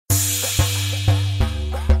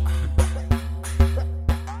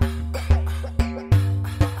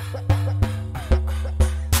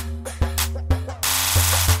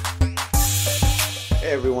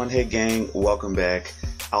Hey gang, welcome back.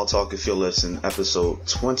 I'll Talk If You'll Listen, episode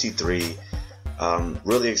 23.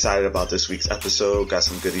 Really excited about this week's episode. Got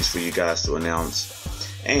some goodies for you guys to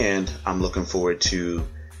announce. And I'm looking forward to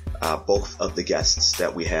both of the guests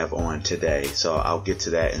that we have on today. So I'll get to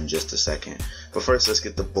that in just a second. But first, let's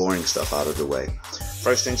get the boring stuff out of the way.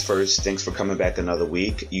 First things first, thanks for coming back another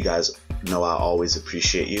week. You guys know I always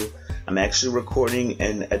appreciate you. I'm actually recording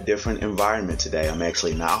in a different environment today. I'm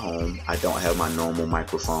actually not home. I don't have my normal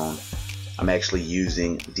microphone. I'm actually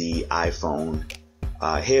using the iPhone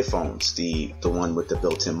headphones, the one with the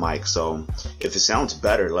built-in mic. So if it sounds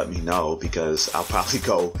better, let me know, because I'll probably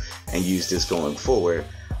go and use this going forward.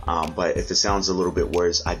 But if it sounds a little bit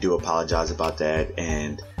worse, I do apologize about that.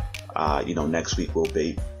 And next week we'll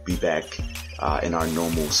be back in our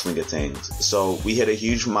normal swing of things. So we hit a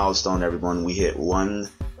huge milestone, everyone. We hit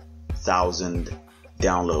 1,000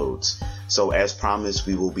 downloads. So as promised,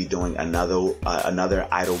 we will be doing another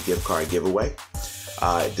ITIYL gift card giveaway.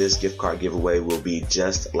 This gift card giveaway will be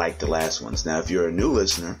just like the last ones. Now, if you're a new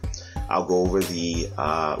listener, I'll go over the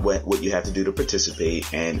what you have to do to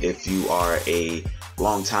participate. And if you are a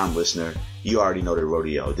long-time listener, you already know the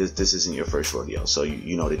rodeo. This isn't your first rodeo, so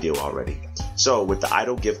you know the deal already. So with the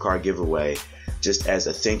ITIYL gift card giveaway, just as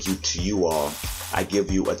a thank you to you all, I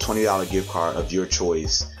give you a $20 gift card of your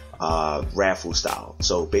choice, raffle style.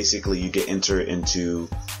 So basically you get entered into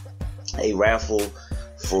a raffle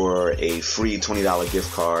for a free $20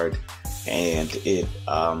 gift card, and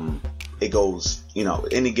it goes,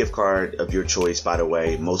 any gift card of your choice. By the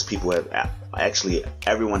way, most people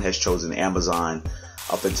everyone has chosen Amazon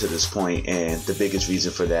up until this point, and the biggest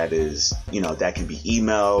reason for that is, that can be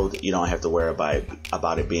emailed. You don't have to worry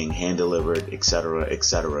about it being hand delivered, etc.,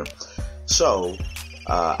 etc. So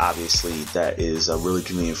obviously that is really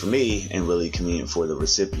convenient for me and really convenient for the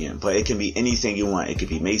recipient. But it can be anything you want. It could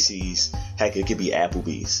be Macy's, heck, it could be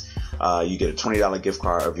Applebee's. You get a $20 gift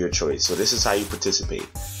card of your choice. So this is how you participate.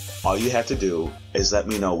 All you have to do is let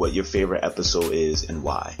me know what your favorite episode is and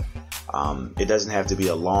why. It doesn't have to be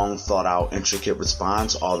a long, thought out, intricate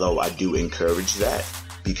response, although I do encourage that,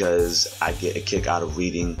 because I get a kick out of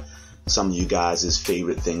reading some of you guys'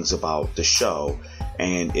 favorite things about the show,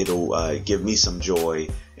 and it'll give me some joy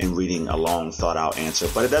in reading a long, thought out answer.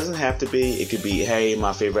 But it doesn't have to be. It could be, hey,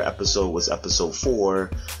 my favorite episode was episode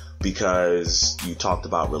 4 because you talked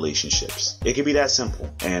about relationships. It could be that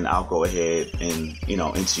simple, and I'll go ahead and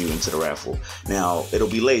enter you into the raffle. Now, it'll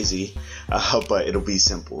be lazy, but it'll be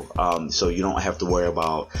simple, so you don't have to worry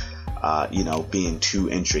about being too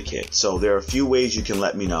intricate. So there are a few ways you can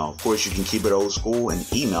let me know. Of course, you can keep it old school and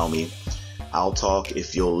email me. I'll talk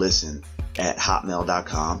if you'll listen at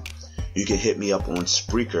hotmail.com. You can hit me up on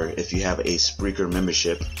Spreaker if you have a Spreaker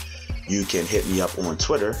membership. You can hit me up on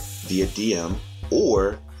Twitter via DM,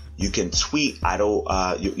 or you can tweet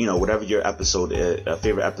ITIYL, whatever your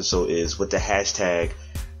favorite episode is, with the hashtag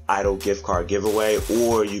ITIYL gift card giveaway,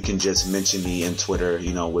 or you can just mention me in Twitter,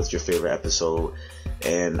 with your favorite episode,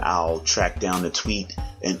 and I'll track down the tweet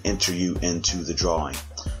and enter you into the drawing.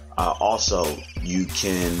 Also, you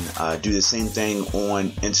can do the same thing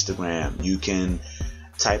on Instagram. You can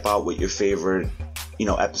type out what your favorite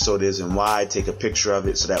episode is and why. Take a picture of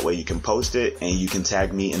it so that way you can post it, and you can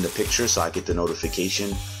tag me in the picture so I get the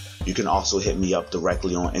notification. You can also hit me up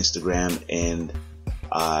directly on Instagram and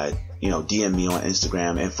DM me on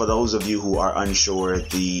Instagram. And for those of you who are unsure,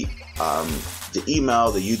 the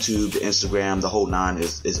email, the YouTube, the Instagram, the whole nine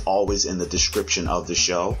is always in the description of the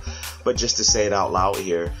show. But just to say it out loud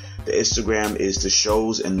here, the Instagram is the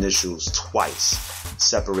show's initials twice,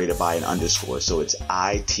 separated by an underscore. So it's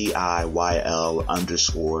ITIYL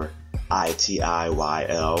 _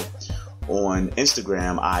 ITIYL. On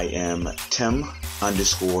Instagram, I am Tim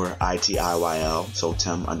 _ ITIYL. So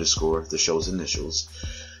Tim _ the show's initials.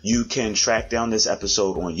 You can track down this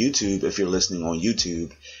episode on YouTube if you're listening on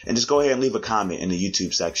YouTube, and just go ahead and leave a comment in the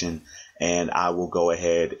YouTube section, and I will go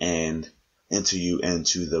ahead and enter you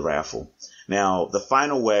into the raffle. Now, the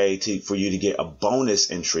final way for you to get a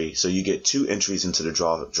bonus entry, so you get 2 entries into the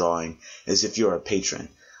drawing, is if you're a patron.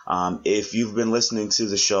 If you've been listening to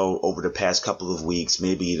the show over the past couple of weeks,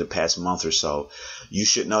 maybe the past month or so, you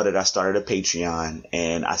should know that I started a Patreon,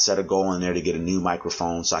 and I set a goal in there to get a new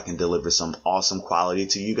microphone so I can deliver some awesome quality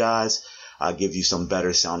to you guys. I'll give you some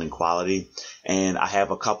better sounding quality. And I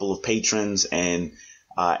have a couple of patrons, and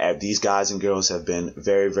these guys and girls have been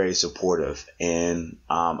very, very supportive. And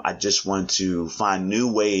I just want to find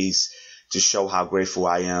new ways to show how grateful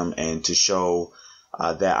I am, and to show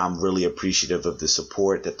that I'm really appreciative of the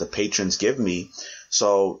support that the patrons give me.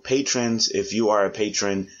 So patrons, if you are a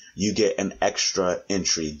patron, you get an extra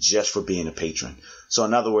entry just for being a patron. So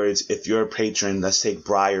in other words, if you're a patron, let's take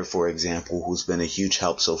Briar, for example, who's been a huge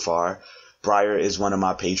help so far. Briar is one of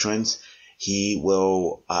my patrons. He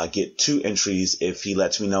will get 2 entries if he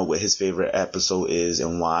lets me know what his favorite episode is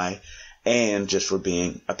and why, and just for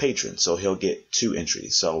being a patron. So he'll get 2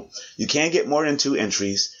 entries. So you can't get more than 2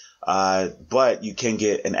 entries, but you can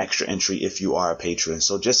get an extra entry if you are a patron.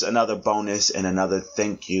 So just another bonus and another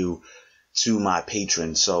thank you to my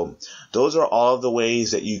patrons. So those are all of the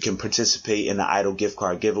ways that you can participate in the ITIYL gift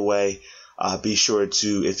card giveaway. Be sure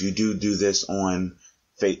to, if you do this on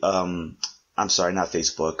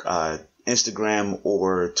Instagram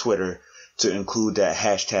or Twitter, to include that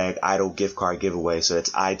hashtag ITIYL gift card giveaway. So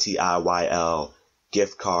it's ITIYL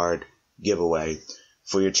gift card giveaway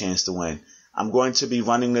for your chance to win. I'm going to be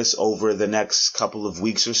running this over the next couple of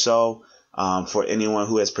weeks or so. For anyone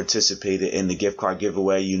who has participated in the gift card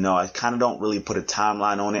giveaway, I kind of don't really put a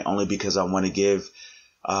timeline on it, only because I want to give,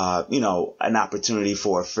 an opportunity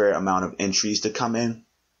for a fair amount of entries to come in.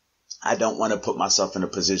 I don't want to put myself in a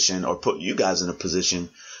position, or put you guys in a position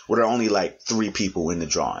where there are only like 3 people in the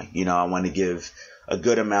drawing. I want to give a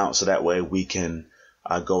good amount so that way we can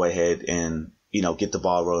go ahead and, get the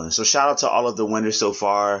ball rolling. So shout out to all of the winners so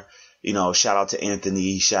far. Shout out to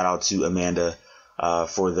Anthony, shout out to Amanda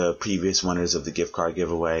for the previous winners of the gift card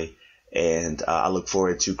giveaway. And I look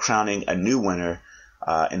forward to crowning a new winner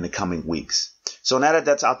in the coming weeks. So now that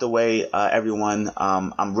that's out the way, everyone,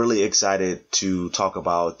 I'm really excited to talk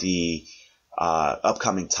about the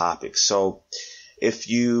upcoming topics. So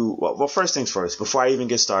first things first, before I even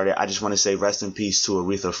get started, I just want to say rest in peace to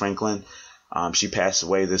Aretha Franklin. She passed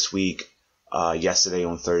away this week, yesterday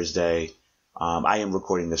on Thursday. I am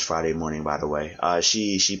recording this Friday morning, by the way.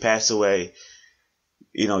 She passed away,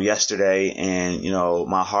 yesterday, and,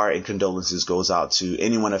 my heart and condolences goes out to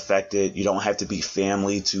anyone affected. You don't have to be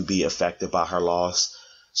family to be affected by her loss.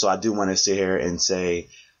 So I do want to sit here and say,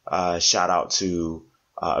 shout out to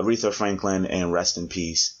Aretha Franklin and rest in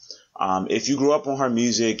peace. If you grew up on her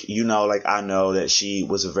music, like I know, that she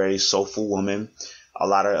was a very soulful woman. A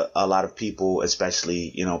lot of people,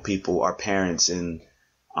 especially, our parents and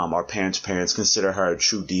our parents consider her a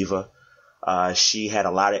true diva. She had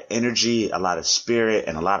a lot of energy, a lot of spirit,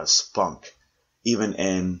 and a lot of spunk, even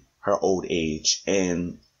in her old age.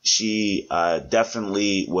 And she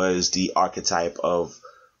definitely was the archetype of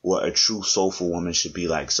what a true soulful woman should be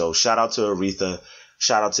like. So shout out to Aretha.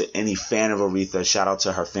 Shout out to any fan of Aretha. Shout out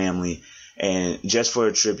to her family. And just for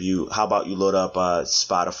a tribute, how about you load up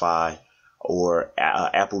Spotify or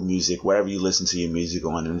Apple Music, wherever you listen to your music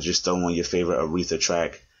on, and just throw on your favorite Aretha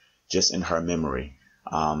track just in her memory.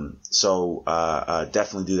 So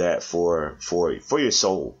definitely do that for your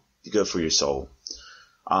soul. Good for your soul.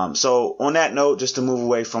 So on that note, just to move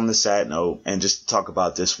away from the sad note and just talk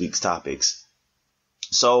about this week's topics.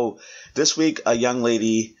 So this week, a young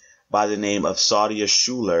lady by the name of Saudia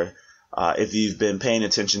Shuler, if you've been paying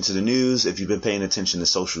attention to the news, if you've been paying attention to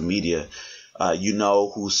social media, you know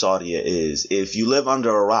who Saudia is. If you live under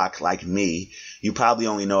a rock like me, you probably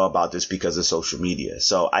only know about this because of social media.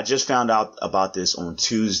 So I just found out about this on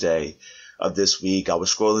Tuesday of this week. I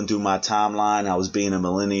was scrolling through my timeline. I was being a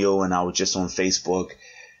millennial and I was just on Facebook.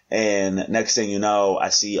 And next thing you know, I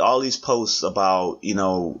see all these posts about,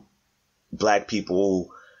 black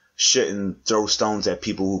people shouldn't throw stones at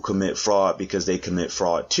people who commit fraud because they commit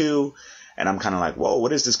fraud too. And I'm kind of like, whoa,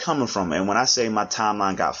 what is this coming from? And when I say my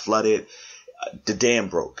timeline got flooded, the dam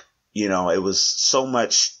broke. It was so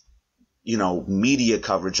much, media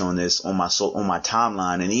coverage on this on my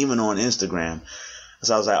timeline and even on Instagram.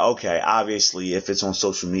 So I was like, okay, obviously if it's on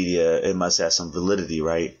social media, it must have some validity,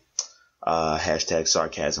 right? Hashtag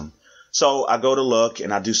sarcasm. So I go to look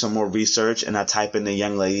and I do some more research and I type in the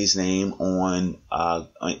young lady's name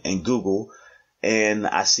in Google, and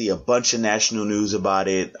I see a bunch of national news about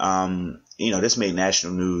it. This made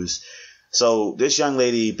national news. So this young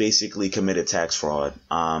lady basically committed tax fraud,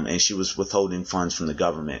 and she was withholding funds from the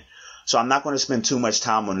government. So I'm not going to spend too much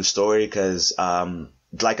time on the story because,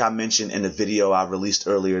 like I mentioned in the video I released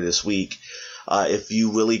earlier this week, if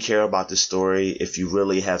you really care about the story, if you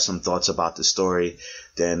really have some thoughts about the story,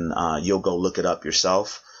 then you'll go look it up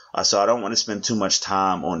yourself. So I don't want to spend too much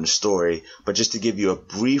time on the story, but just to give you a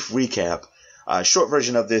brief recap, short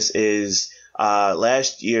version of this is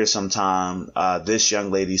last year sometime, this young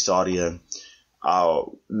lady, Saudia,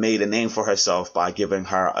 made a name for herself by giving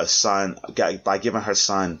her son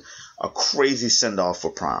a crazy send-off for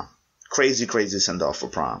prom. Crazy send-off for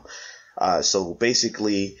prom. So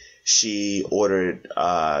basically, she ordered,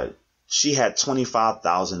 she had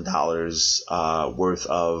 $25,000 worth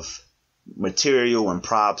of material and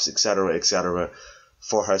props, etc.,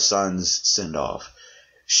 for her son's send-off.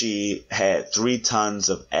 She had 3 tons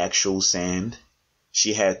of actual sand.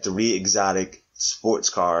 She had 3 exotic sports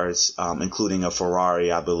cars, including a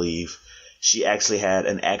Ferrari, I believe. She actually had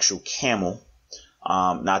an actual camel,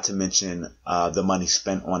 not to mention the money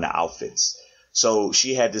spent on the outfits. So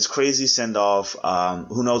she had this crazy send-off.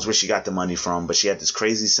 Who knows where she got the money from, but she had this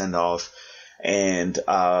crazy send-off. And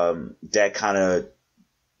that kind of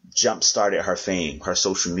jump-started her fame, her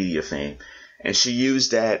social media fame. And she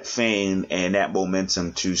used that fame and that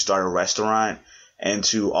momentum to start a restaurant and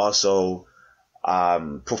to also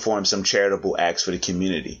perform some charitable acts for the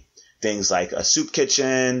community. Things like a soup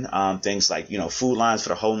kitchen, things like, food lines for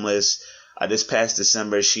the homeless. This past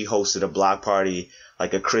December, she hosted a block party,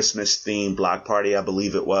 like a Christmas themed block party, I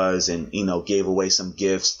believe it was, and, gave away some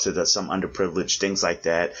gifts to some underprivileged, things like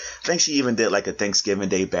that. I think she even did like a Thanksgiving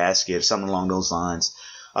Day basket, something along those lines.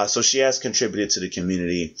 So she has contributed to the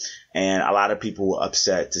community, and a lot of people were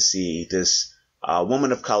upset to see this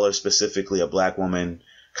woman of color, specifically a black woman,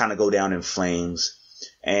 kind of go down in flames.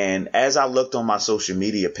 And as I looked on my social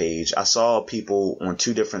media page, I saw people on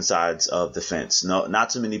 2 different sides of the fence. No,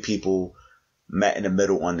 not too many people met in the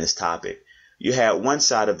middle on this topic. You had one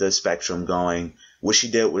side of the spectrum going, what she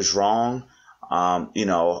did was wrong.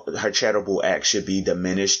 Her charitable act should be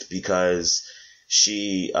diminished because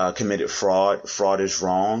she committed fraud. Fraud is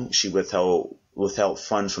wrong. She withheld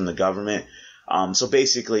funds from the government. So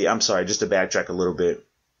basically, I'm sorry, just to backtrack a little bit.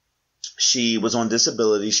 She was on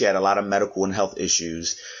disability. She had a lot of medical and health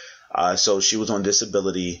issues. So she was on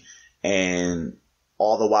disability, and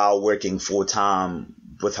all the while working full time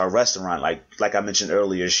with her restaurant. Like I mentioned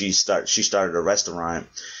earlier, she started a restaurant,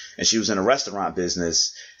 and she was in a restaurant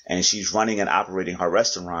business, and she's running and operating her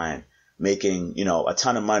restaurant, making, a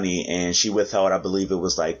ton of money. And she withheld, I believe it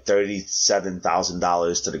was like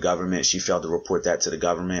 $37,000 to the government. She failed to report that to the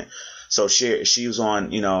government. So she was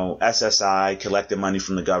on, SSI, collecting money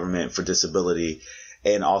from the government for disability,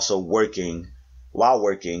 and also working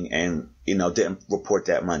and, didn't report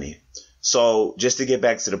that money. So just to get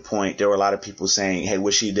back to the point, there were a lot of people saying, hey,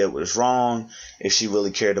 what she did was wrong. If she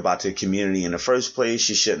really cared about the community in the first place,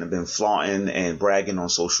 she shouldn't have been flaunting and bragging on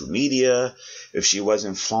social media. If she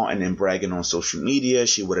wasn't flaunting and bragging on social media,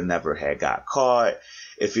 she would have never had got caught.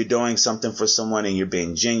 If you're doing something for someone and you're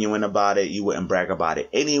being genuine about it, you wouldn't brag about it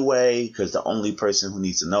anyway, because the only person who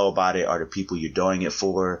needs to know about it are the people you're doing it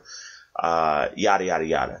for, yada, yada,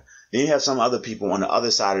 yada. Then you have some other people on the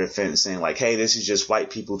other side of the fence saying like, hey, this is just white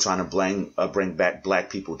people trying to bring back black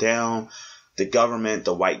people down. The government,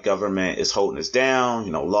 the white government, is holding us down.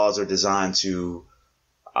 Laws are designed to,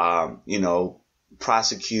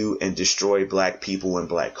 prosecute and destroy black people and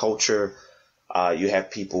black culture. You have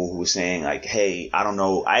people who are saying like, hey, I don't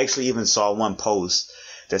know. I actually even saw one post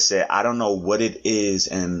that said, I don't know what it is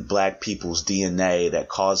in black people's DNA that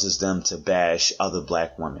causes them to bash other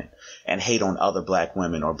black women and hate on other black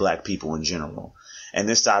women or black people in general. And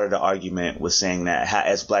this side of the argument was saying that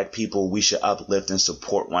as black people, we should uplift and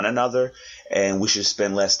support one another, and we should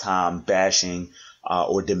spend less time bashing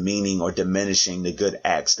or demeaning or diminishing the good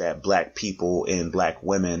acts that black people and black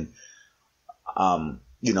women,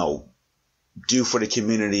 do for the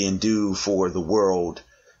community and do for the world.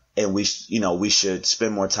 And we should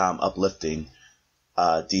spend more time uplifting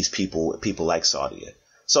these people like Saudia.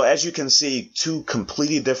 So as you can see, 2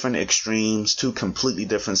 completely different extremes, 2 completely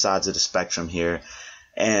different sides of the spectrum here.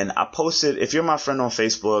 And I posted, if you're my friend on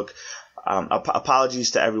Facebook,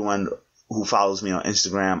 apologies to everyone who follows me on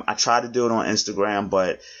Instagram. I tried to do it on Instagram,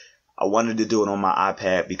 but I wanted to do it on my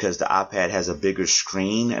iPad because the iPad has a bigger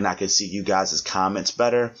screen and I can see you guys' comments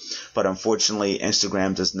better. But unfortunately,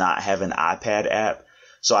 Instagram does not have an iPad app.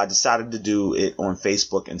 So I decided to do it on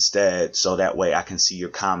Facebook instead, so that way I can see your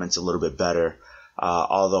comments a little bit better.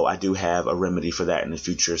 Although I do have a remedy for that in the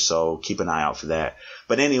future, so keep an eye out for that.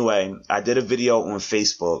 But anyway, I did a video on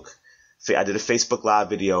Facebook. I did a Facebook Live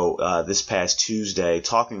video this past Tuesday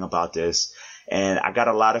talking about this, and I got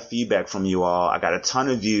a lot of feedback from you all. I got a ton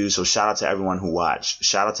of views, so shout out to everyone who watched.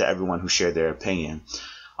 Shout out to everyone who shared their opinion.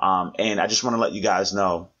 And I just want to let you guys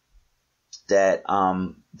know that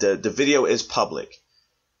the video is public.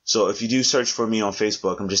 So if you do search for me on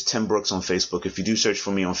Facebook, I'm just Tim Brooks on Facebook. If you do search for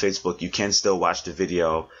me on Facebook, you can still watch the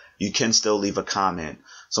video. You can still leave a comment.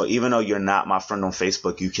 So even though you're not my friend on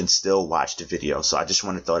Facebook, you can still watch the video. So I just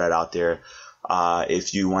want to throw that out there.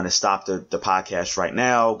 If you want to stop the podcast right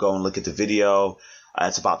now, go and look at the video.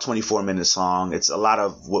 It's about 24 minutes long. It's a lot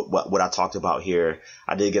of what I talked about here.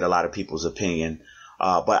 I did get a lot of people's opinion.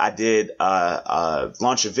 But I did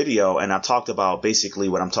launch a video, and I talked about basically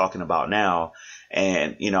what I'm talking about now.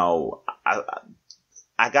 And,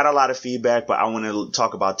 I got a lot of feedback, but I want to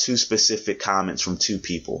talk about 2 specific comments from 2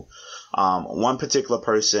 people. One particular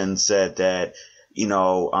person said that,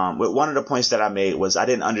 one of the points that I made was I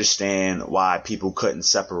didn't understand why people couldn't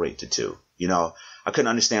separate the two. I couldn't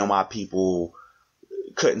understand why people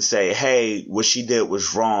couldn't say, hey, what she did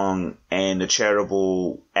was wrong and the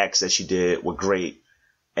charitable acts that she did were great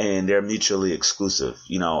and they're mutually exclusive.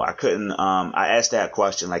 I couldn't, I asked that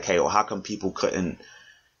question like, hey, well, how come people couldn't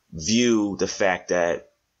view the fact that,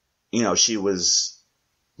 she was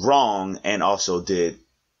wrong and also did,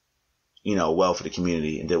 well for the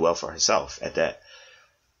community and did well for herself at that.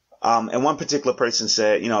 And one particular person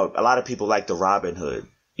said, a lot of people like the Robin Hood,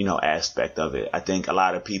 aspect of it. I think a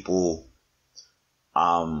lot of people, they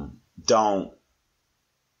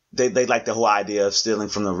like the whole idea of stealing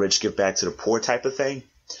from the rich, give back to the poor type of thing.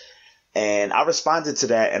 And I responded to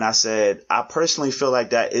that and I said, I personally feel like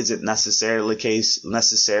that isn't necessarily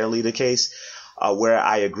the case. Where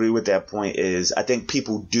I agree with that point is I think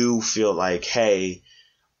people do feel like, hey,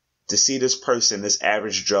 to see this person, this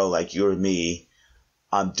average Joe like you or me,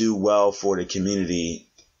 do well for the community,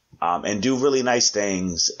 and do really nice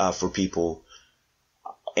things, for people,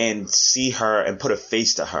 and see her and put a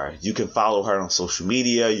face to her. You can follow her on social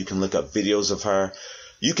media. You can look up videos of her.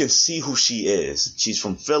 You can see who she is. She's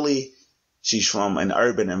from Philly. She's from an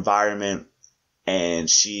urban environment and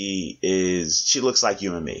she looks like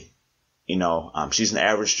you and me. She's an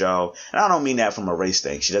average Joe. And I don't mean that from a race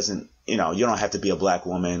thing. She doesn't, you don't have to be a black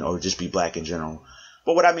woman or just be black in general.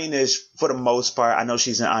 But what I mean is, for the most part, I know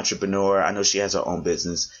she's an entrepreneur. I know she has her own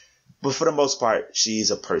business. But for the most part, she's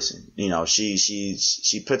a person.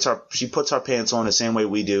 She puts her pants on the same way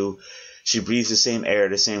we do. She breathes the same air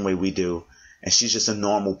the same way we do. And she's just a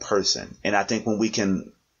normal person. And I think when we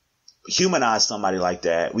can humanize somebody like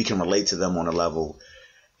that, we can relate to them on a level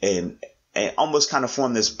and almost kind of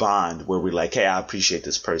form this bond where we're like, hey, I appreciate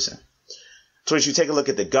this person. So as you take a look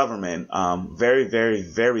at the government, very, very,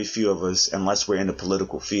 very few of us, unless we're in the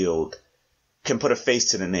political field, can put a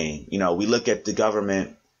face to the name. We look at the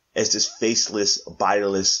government as this faceless,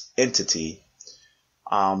 bodiless entity,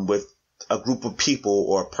 with a group of people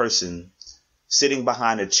or a person sitting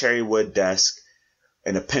behind a cherry wood desk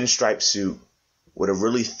in a pinstripe suit with a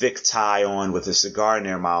really thick tie on, with a cigar in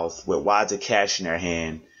their mouth, with wads of cash in their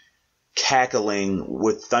hand, cackling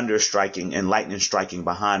with thunder striking and lightning striking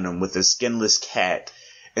behind them, with a skinless cat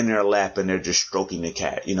in their lap, and they're just stroking the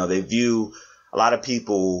cat. They view a lot of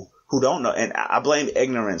people who don't know, and I blame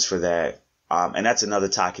ignorance for that. And that's another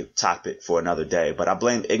topic for another day, but I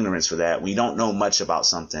blame ignorance for that. When you don't know much about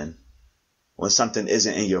something, when something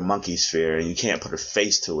isn't in your monkey sphere and you can't put a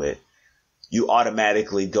face to it, you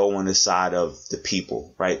automatically go on the side of the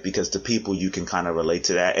people, right? Because the people, you can kind of relate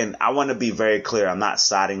to that. And I want to be very clear. I'm not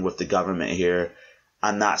siding with the government here.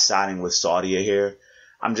 I'm not siding with Saudia here.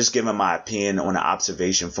 I'm just giving my opinion on an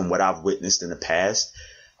observation from what I've witnessed in the past.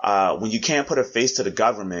 When you can't put a face to the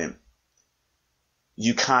government,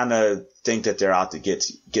 you kind of think that they're out to get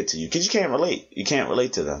to you because you can't relate. You can't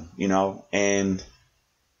relate to them, And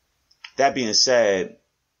that being said,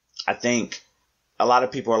 I think a lot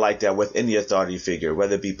of people are like that within the authority figure,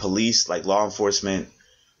 whether it be police, like law enforcement,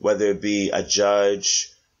 whether it be a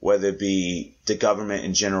judge, whether it be the government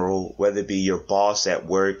in general, whether it be your boss at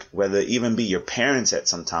work, whether it even be your parents at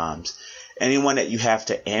sometimes, anyone that you have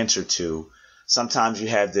to answer to. Sometimes you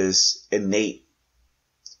have this innate,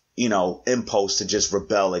 impulse to just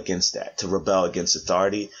rebel against that, to rebel against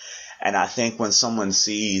authority. And I think when someone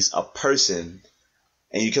sees a person,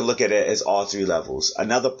 and you can look at it as all three levels,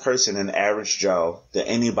 another person, an average Joe, that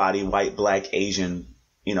anybody, white, black, Asian,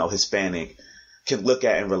 Hispanic, can look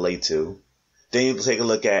at and relate to. Then you take a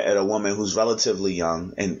look at a woman who's relatively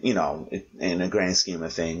young and, in the grand scheme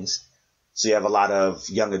of things. So you have a lot of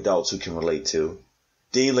young adults who can relate to.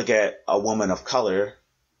 Then you look at a woman of color,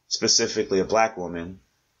 specifically a black woman,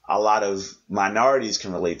 a lot of minorities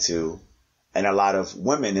can relate to, and a lot of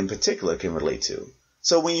women in particular can relate to.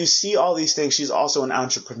 So when you see all these things, she's also an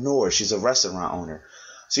entrepreneur. She's a restaurant owner.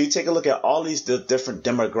 So you take a look at all these different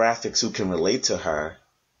demographics who can relate to her,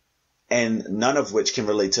 and none of which can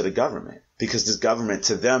relate to the government, because this government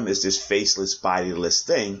to them is this faceless, bodiless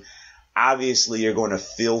thing. Obviously, you're going to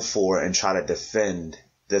feel for and try to defend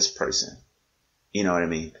this person. You know what I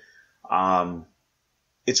mean?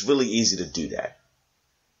 It's really easy to do that.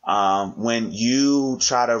 When you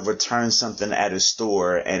try to return something at a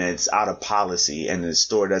store and it's out of policy and the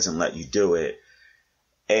store doesn't let you do it,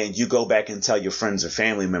 and you go back and tell your friends or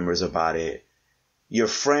family members about it, your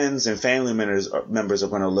friends and family members are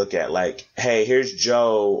going to look at like, hey, here's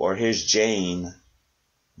Joe or here's Jane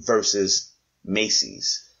versus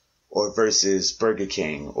Macy's or versus Burger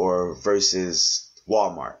King or versus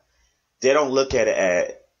Walmart. They don't look at it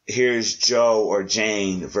at, here's Joe or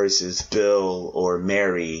Jane versus Bill or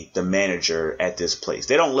Mary, the manager at this place.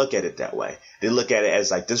 They don't look at it that way. They look at it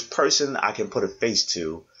as like this person I can put a face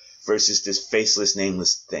to versus this faceless,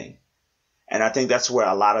 nameless thing. And I think that's where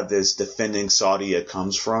a lot of this defending Saudia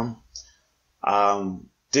comes from.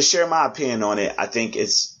 To share my opinion on it, I think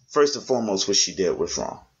it's first and foremost what she did was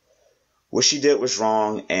wrong. What she did was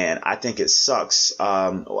wrong, and I think it sucks.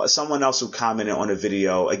 Someone else who commented on the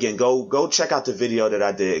video, again, go check out the video that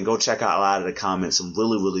I did and go check out a lot of the comments, some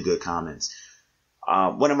really, really good comments.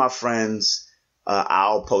 One of my friends,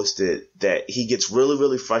 Al, posted that he gets really,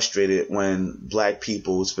 really frustrated when black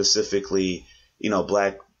people, specifically,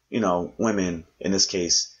 black, women in this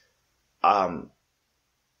case,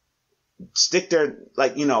 stick their,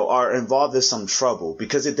 are involved in some trouble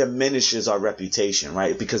because it diminishes our reputation,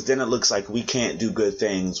 right? Because then it looks like we can't do good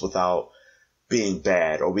things without being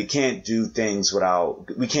bad, or we can't do good things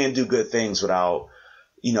without,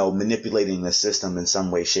 manipulating the system in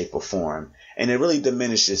some way, shape, or form. And it really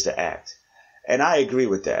diminishes the act. And I agree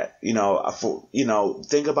with that.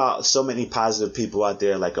 Think about so many positive people out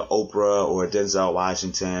there like an Oprah or a Denzel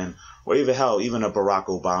Washington, or even a Barack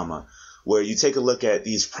Obama, where you take a look at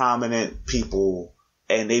these prominent people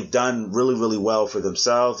and they've done really, really well for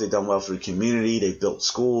themselves. They've done well for the community. They've built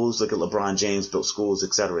schools. Look at LeBron James, built schools,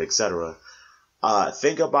 et cetera, et cetera.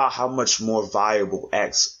 Think about how much more viable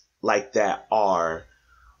acts like that are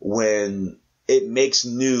when it makes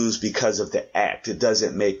news because of the act. It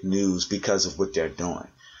doesn't make news because of what they're doing.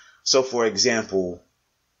 So, for example,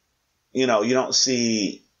 you don't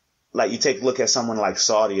see, you take a look at someone like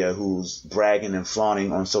Saudia, who's bragging and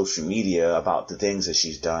flaunting on social media about the things that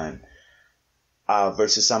she's done,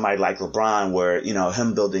 versus somebody like LeBron, where,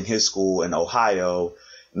 him building his school in Ohio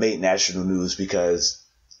made national news because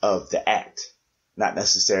of the act, not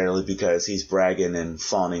necessarily because he's bragging and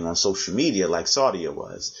flaunting on social media like Saudia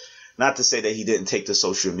was. Not to say that he didn't take to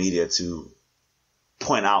social media to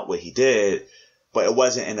point out what he did, but it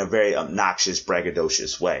wasn't in a very obnoxious,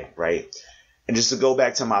 braggadocious way, right? And just to go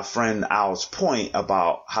back to my friend Al's point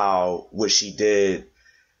about how what she did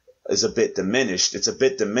is a bit diminished. It's a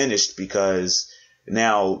bit diminished because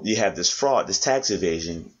now you have this fraud, this tax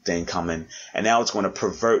evasion thing coming, and now it's going to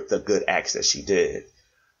pervert the good acts that she did.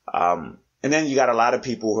 And then you got a lot of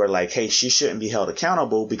people who are like, hey, she shouldn't be held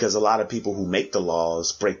accountable because a lot of people who make the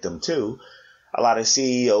laws break them too. A lot of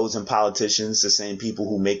CEOs and politicians, the same people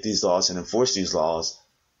who make these laws and enforce these laws,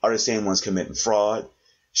 are the same ones committing fraud.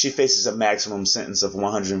 She faces a maximum sentence of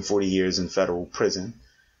 140 years in federal prison.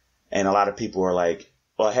 And a lot of people are like,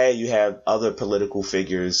 well, hey, you have other political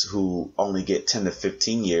figures who only get 10 to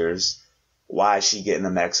 15 years. Why is she getting a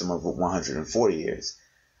maximum of 140 years?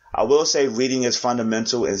 I will say reading is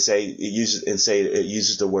fundamental and it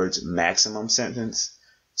uses the words maximum sentence.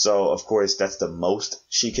 So, of course, that's the most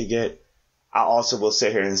she could get. I also will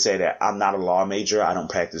sit here and say that I'm not a law major. I don't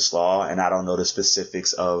practice law, and I don't know the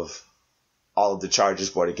specifics of all of the charges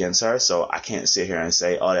brought against her. So I can't sit here and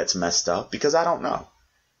say, oh, that's messed up, because I don't know.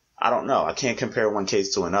 I can't compare one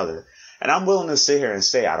case to another. And I'm willing to sit here and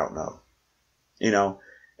say I don't know.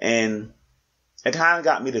 And it kind of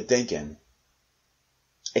got me to thinking.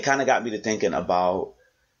 It kind of got me to thinking about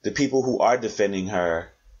the people who are defending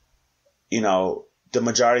her, the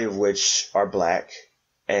majority of which are black,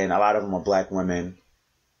 and a lot of them are black women,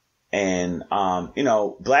 and,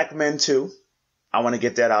 black men too. I want to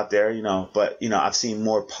get that out there, but, I've seen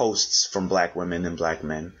more posts from black women than black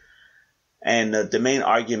men. And the main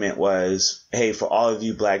argument was, hey, for all of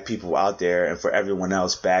you black people out there and for everyone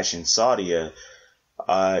else bashing Saudia,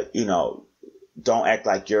 don't act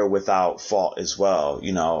like you're without fault as well.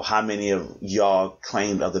 How many of y'all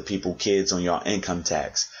claimed other people's kids on your income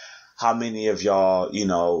tax? How many of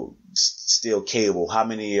y'all, steal cable? How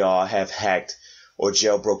many of y'all have hacked or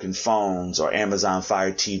jailbroken phones or Amazon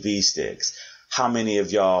Fire TV sticks? How many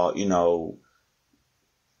of y'all, to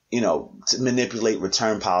manipulate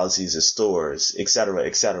return policies at stores, et cetera,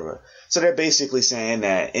 et cetera. So they're basically saying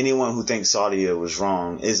that anyone who thinks Saudia was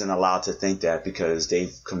wrong isn't allowed to think that because they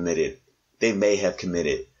may have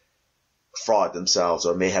committed fraud themselves,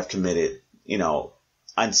 or may have committed,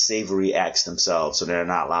 unsavory acts themselves. So they're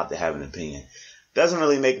not allowed to have an opinion. Doesn't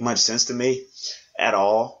really make much sense to me at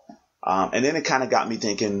all. And then it kind of got me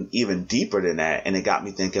thinking even deeper than that. And it got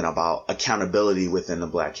me thinking about accountability within the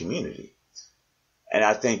black community. And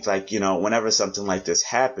I think whenever something like this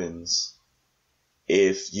happens,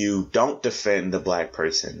 if you don't defend the black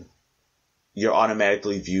person, you're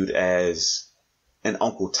automatically viewed as an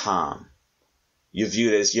Uncle Tom. You're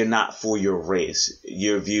viewed as you're not for your race.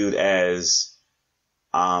 You're viewed as,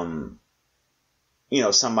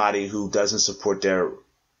 somebody who doesn't support their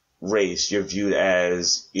race. You're viewed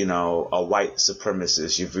as, a white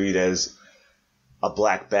supremacist. You're viewed as a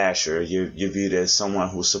black basher. You're viewed as someone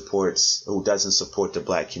who doesn't support the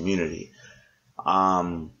black community.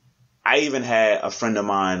 I even had a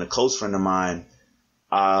close friend of mine,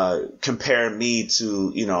 compare me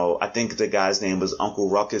to, I think the guy's name was Uncle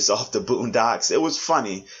Ruckus off the Boondocks. It was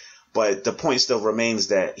funny, but the point still remains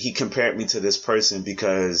that he compared me to this person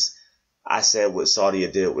because I said what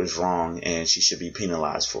Saudia did was wrong and she should be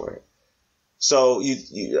penalized for it. So,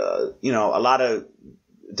 a lot of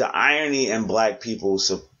the irony in black people,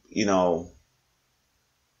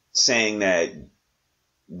 saying that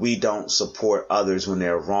we don't support others when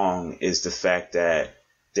they're wrong is the fact that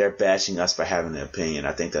they're bashing us for having an opinion.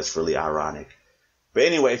 I think that's really ironic. But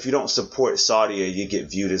anyway, if you don't support Saudia, you get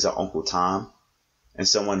viewed as an Uncle Tom and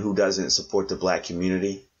someone who doesn't support the black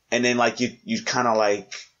community. And then you kind of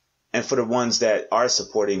and for the ones that are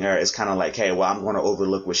supporting her, it's kind of like, hey, well, I'm going to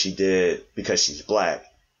overlook what she did because she's black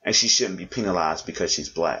and she shouldn't be penalized because she's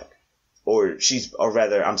black. She's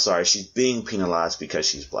being penalized because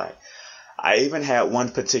she's black. I even had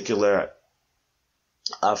one particular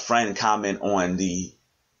friend comment on the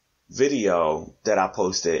video that I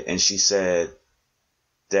posted, and she said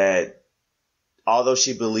that although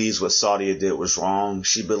she believes what Saudia did was wrong,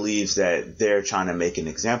 she believes that they're trying to make an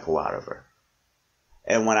example out of her.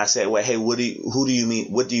 And when I said, well, hey, what do you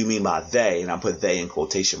mean by they? And I put they in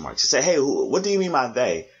quotation marks. She said, hey, what do you mean by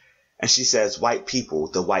they? And she says, white people,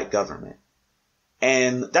 the white government.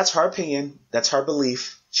 And that's her opinion. That's her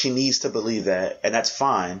belief. She needs to believe that, and that's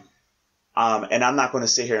fine. And I'm not going to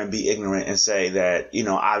sit here and be ignorant and say that,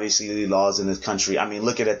 obviously the laws in this country. I mean,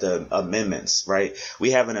 look at the amendments, right?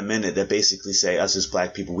 We have an amendment that basically say us as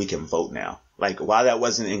black people, we can vote now. Why that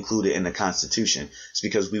wasn't included in the Constitution, it's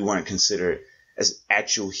because we weren't considered as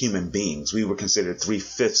actual human beings. We were considered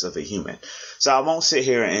 3/5 of a human. So I won't sit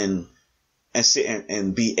here and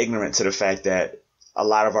be ignorant to the fact that a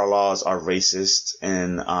lot of our laws are racist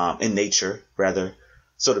and in nature, rather.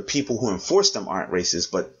 So the people who enforce them aren't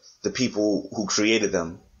racist, but the people who created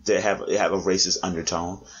them, they have a racist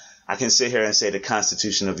undertone. I can sit here and say the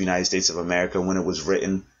Constitution of the United States of America, when it was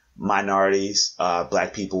written, minorities,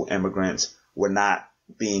 black people, immigrants were not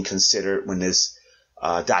being considered when this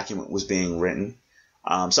document was being written.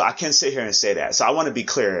 So I can sit here and say that. So I want to be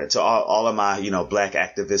clear to all of my, black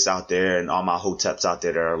activists out there and all my hoteps out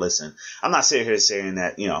there that are listening. I'm not sitting here saying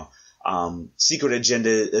that, secret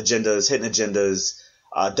agendas, hidden agendas,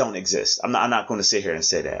 don't exist. I'm not going to sit here and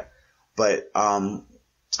say that. But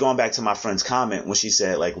going back to my friend's comment when she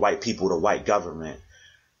said white people, the white government,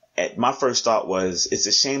 my first thought was it's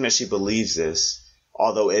a shame that she believes this,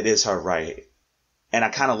 although it is her right. And I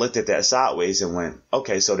kind of looked at that sideways and went,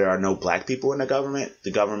 okay, so there are no black people in the government.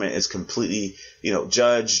 The government is completely,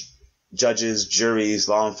 judges, juries,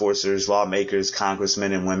 law enforcers, lawmakers,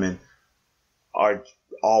 congressmen and women are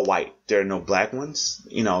all white. There are no black ones.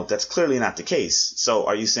 That's clearly not the case. So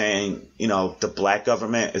are you saying, the black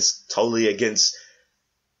government is totally against,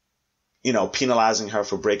 penalizing her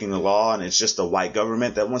for breaking the law, and it's just the white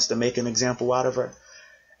government that wants to make an example out of her?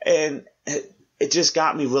 And it just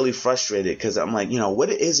got me really frustrated because I'm like, what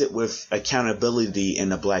is it with accountability in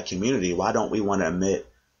the black community? Why don't we want to admit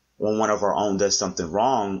when one of our own does something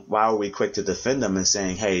wrong? Why are we quick to defend them and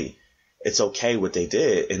saying, hey, it's okay what they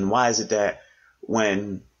did? And why is it that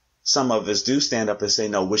when some of us do stand up and say,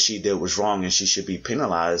 no, what she did was wrong and she should be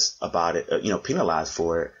penalized about it, penalized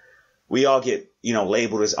for it, we all get,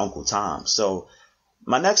 labeled as Uncle Tom. So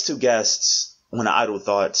my next two guests on the Idle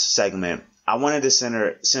Thoughts segment, I wanted to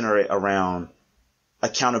center it around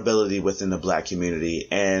accountability within the black community.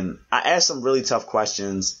 And I asked some really tough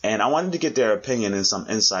questions, and I wanted to get their opinion and some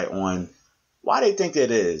insight on why they think that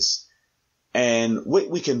is. And what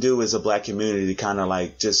we can do as a black community to kind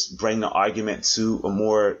of just bring the argument to a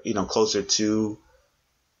more, closer to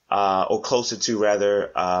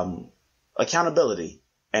accountability,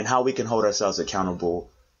 and how we can hold ourselves accountable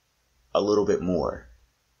a little bit more.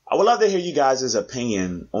 I would love to hear you guys'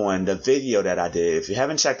 opinion on the video that I did. If you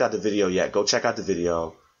haven't checked out the video yet, go check out the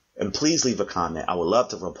video and please leave a comment. I would love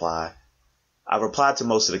to reply. I replied to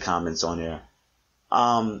most of the comments on there.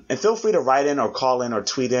 And feel free to write in or call in or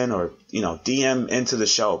tweet in or, DM into the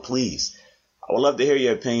show, please. I would love to hear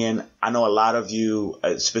your opinion. I know a lot of you,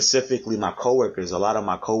 specifically my coworkers, a lot of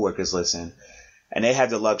my coworkers listen, and they have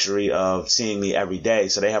the luxury of seeing me every day.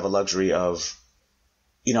 So they have a luxury of,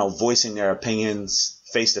 voicing their opinions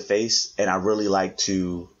face to face. And I really like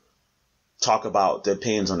to talk about the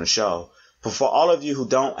opinions on the show. But for all of you who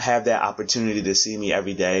don't have that opportunity to see me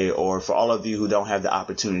every day, or for all of you who don't have the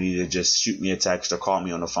opportunity to just shoot me a text or call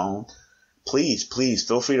me on the phone, please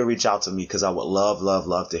feel free to reach out to me because I would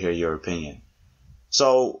love to hear your opinion.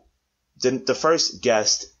 So the first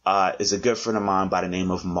guest is a good friend of mine by the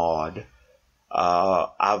name of Maud.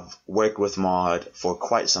 I've worked with Maud for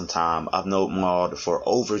quite some time. I've known Maud for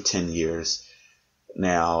over 10 years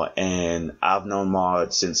now, and I've known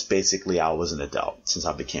Maud since basically I was an adult, since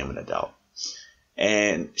I became an adult.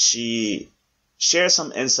 And she shared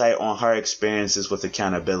some insight on her experiences with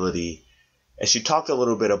accountability, and she talked a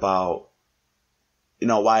little bit about,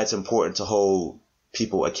 why it's important to hold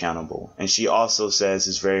people accountable. And she also says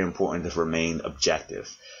it's very important to remain objective.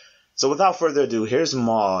 So without further ado, here's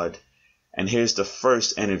Maud, and here's the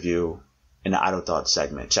first interview in the Idle Thoughts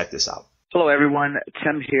segment. Check this out. Hello, everyone.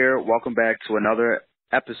 Tim here. Welcome back to another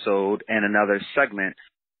episode and another segment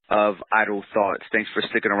of Idle Thoughts. Thanks for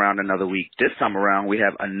sticking around another week. This time around, we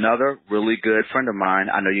have another really good friend of mine.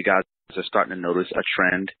 I know you guys are starting to notice a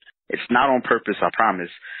trend. It's not on purpose, I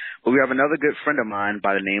promise. But we have another good friend of mine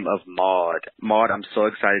by the name of Maud. Maud, I'm so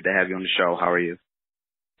excited to have you on the show. How are you?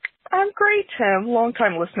 I'm great, Tim.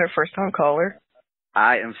 Long-time listener, first-time caller.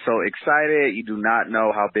 I am so excited. You do not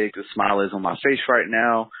know how big the smile is on my face right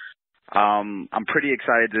now. I'm pretty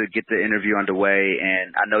excited to get the interview underway,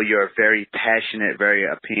 and I know you're a very passionate, very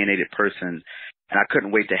opinionated person, and I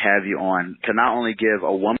couldn't wait to have you on to not only give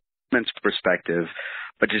a woman's perspective,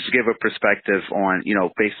 but just give a perspective on,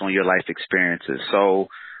 based on your life experiences. So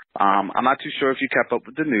I'm not too sure if you kept up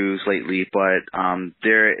with the news lately, but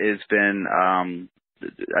there has been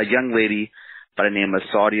a young lady by the name of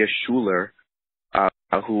Saudia Shuler,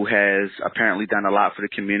 who has apparently done a lot for the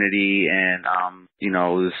community and,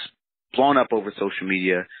 is blown up over social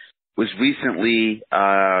media, was recently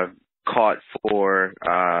caught for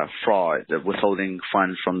fraud, withholding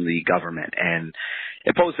funds from the government. And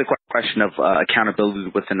it posed the question of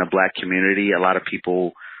accountability within the Black community. A lot of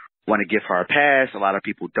people want to give her a pass. A lot of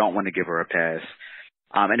people don't want to give her a pass.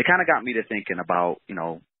 And it kind of got me to thinking about,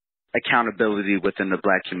 accountability within the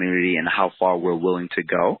Black community and how far we're willing to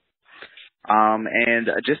go. And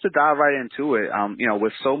just to dive right into it,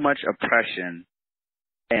 with so much oppression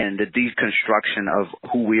and the deconstruction of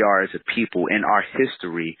who we are as a people in our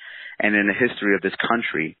history and in the history of this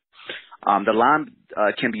country, the line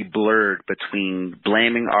can be blurred between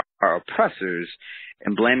blaming our oppressors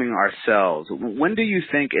and blaming ourselves. When do you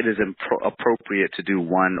think it is appropriate to do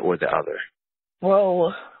one or the other?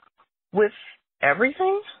 Well, with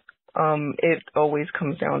everything, it always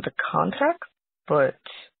comes down to context, but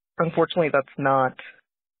unfortunately that's not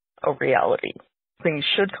a reality. Things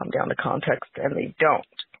should come down to context, and they don't.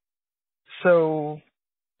 So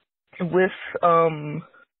with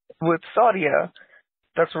Saudia,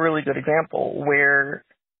 that's a really good example where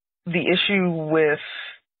the issue with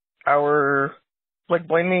our,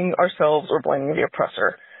 blaming ourselves or blaming the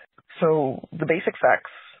oppressor. So the basic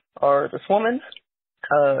facts are this woman,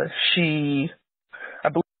 I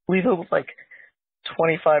believe it was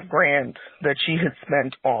 $25,000 that she had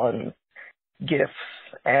spent on gifts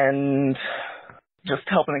and just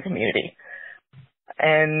helping the community.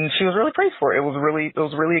 And she was really praised for it. It was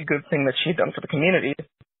really a good thing that she had done for the community.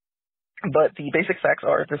 But the basic facts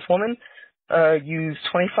are this woman used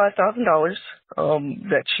 $25,000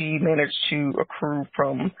 that she managed to accrue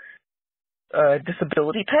from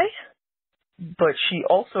disability pay, but she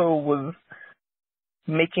also was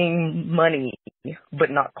making money but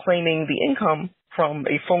not claiming the income from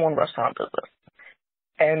a full-on restaurant business.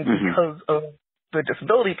 And because of the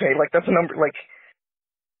disability pay, that's a number,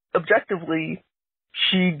 objectively,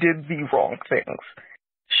 she did the wrong things.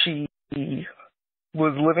 She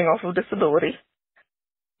was living off of disability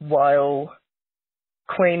while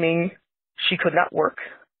claiming she could not work,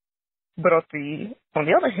 but on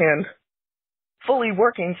the other hand, fully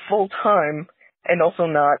working full-time and also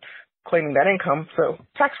not claiming that income, so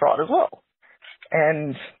tax fraud as well.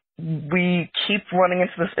 And we keep running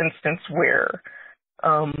into this instance where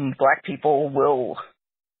Black people will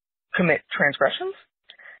commit transgressions,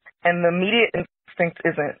 and the immediate instinct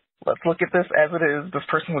isn't, let's look at this as it is, this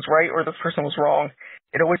person was right or this person was wrong.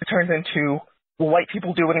 It always turns into, white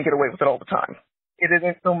people do it and get away with it all the time. It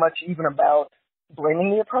isn't so much even about blaming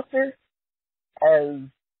the oppressor as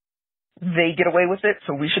they get away with it,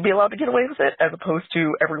 so we should be allowed to get away with it, as opposed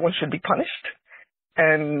to everyone should be punished.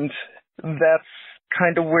 And that's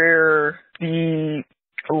kind of where the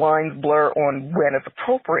lines blur on when it's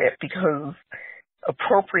appropriate, because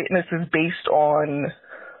appropriateness is based on,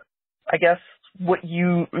 I guess, what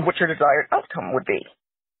your desired outcome would be.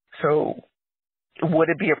 So would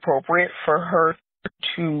it be appropriate for her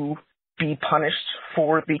to be punished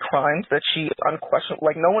for the crimes that she unquestionably,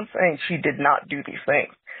 like, no one's saying she did not do these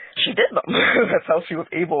things. She did them. That's how she was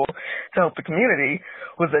able to help the community,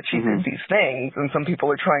 was that she did these things. And some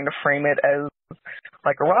people are trying to frame it as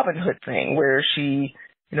like a Robin Hood thing, where she,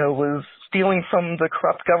 was stealing from the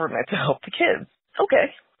corrupt government to help the kids.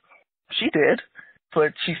 Okay, she did,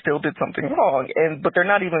 but she still did something wrong. But they're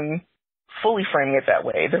not even fully framing it that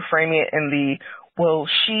way. They're framing it in the, well,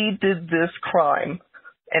 she did this crime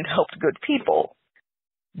and helped good people,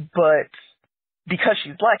 but because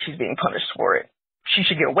she's black, she's being punished for it. She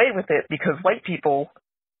should get away with it because white people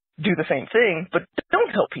do the same thing, but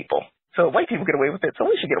don't help people. So white people get away with it, so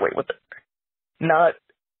we should get away with it. Not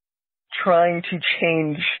trying to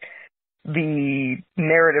change the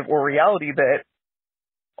narrative or reality that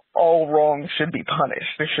all wrong should be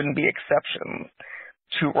punished. There shouldn't be exceptions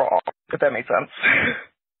to wrong, if that makes sense.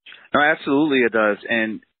 No, absolutely it does.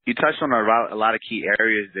 And you touched on a lot of key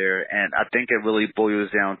areas there, and I think it really boils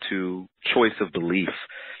down to choice of belief,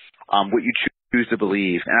 what you choose to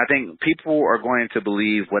believe. And I think people are going to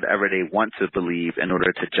believe whatever they want to believe in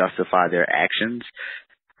order to justify their actions.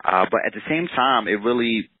 But at the same time, it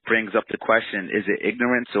really brings up the question, is it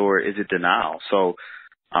ignorance or is it denial? So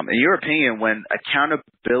in your opinion, when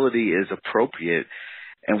accountability is appropriate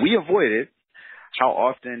and we avoid it, how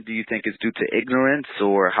often do you think it's due to ignorance,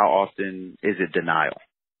 or how often is it denial?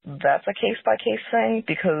 That's a case-by-case thing,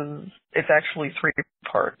 because it's actually three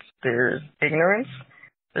parts. There's ignorance,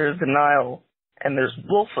 there's denial, and there's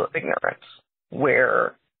willful ignorance,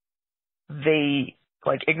 where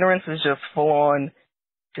ignorance is just full-on,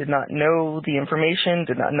 did not know the information,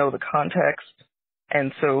 did not know the context,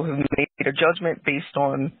 and so have made a judgment based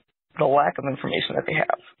on the lack of information that they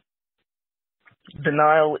have.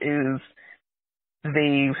 Denial is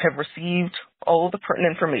they have received all of the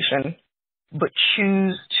pertinent information, but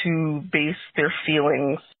choose to base their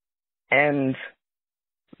feelings and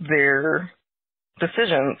their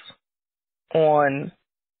decisions on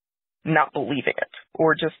not believing it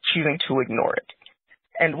or just choosing to ignore it.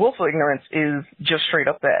 And willful ignorance is just straight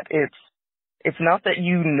up that. It's not that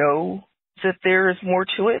you know that there is more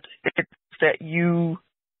to it. It's that you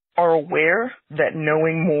are aware that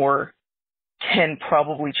knowing more can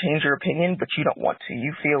probably change your opinion, but you don't want to.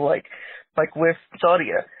 You feel like with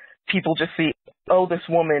Saudia, people just see, oh, this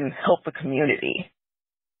woman helped the community.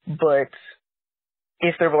 But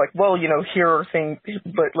if they were like, well, here are things,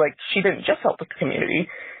 but she didn't just help the community.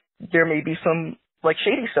 There may be some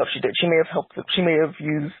shady stuff she did. She may have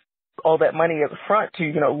used all that money at the front to,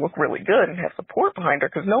 look really good and have support behind her,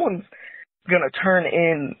 because no one's going to turn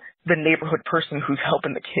in the neighborhood person who's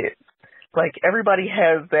helping the kids. Everybody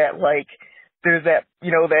has that, there's that,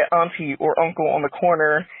 that auntie or uncle on the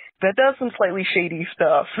corner that does some slightly shady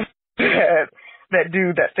stuff, that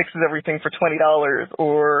dude that fixes everything for $20,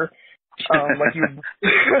 or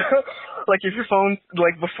if your phone,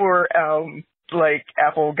 before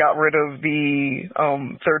Apple got rid of the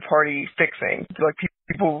third party fixing,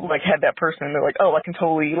 people had that person, and they're like, oh, I can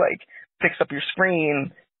totally fix up your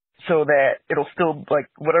screen so that it'll still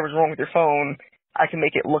whatever's wrong with your phone, I can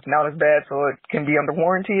make it look not as bad so it can be under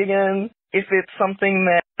warranty again. If it's something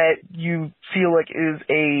that you feel is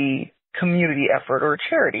a community effort or a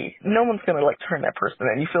charity, no one's going to turn that person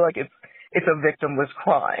in. You feel like it's a victimless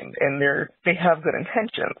crime and they have good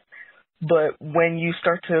intentions. But when you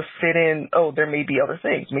start to fit in, oh, there may be other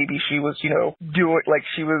things. Maybe she was, she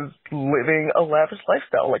was living a lavish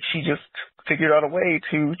lifestyle. She just figured out a way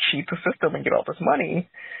to cheat the system and get all this money.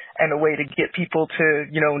 And a way to get people to,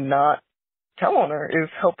 not tell on her is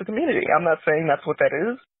help the community. I'm not saying that's what that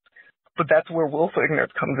is, but that's where willful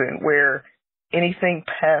ignorance comes in, where anything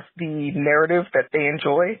past the narrative that they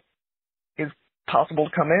enjoy is possible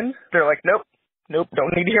to come in. They're like, nope,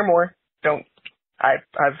 don't need to hear more.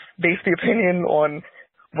 I've based the opinion on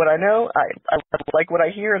what I know. I like what I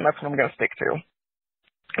hear, and that's what I'm going to stick to.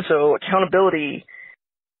 So accountability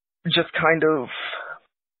just kind of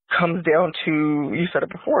comes down to, you said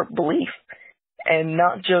it before, belief. And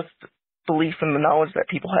not just belief in the knowledge that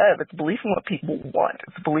people have. It's belief in what people want.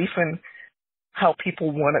 It's belief in how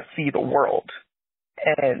people want to see the world.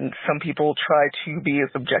 And some people try to be as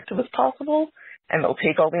objective as possible, and they'll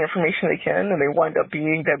take all the information they can, and they wind up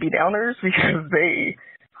being Debbie Downers because they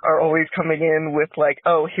are always coming in with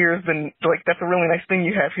oh, here's that's a really nice thing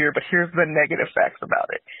you have here, but here's the negative facts about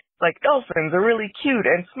it. Dolphins are really cute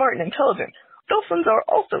and smart and intelligent. Dolphins are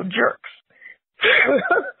also jerks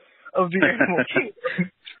of the animal kingdom.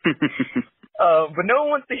 But no one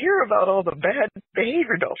wants to hear about all the bad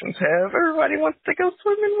behavior dolphins have. Everybody wants to go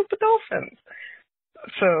swimming with the dolphins.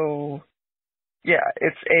 So, yeah,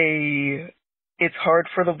 it's hard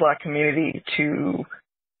for the Black community to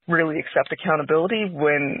really accept accountability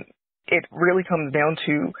when it really comes down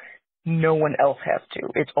to no one else has to.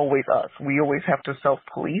 It's always us. We always have to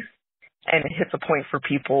self-police, and it hits a point for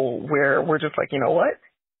people where we're just like, you know what?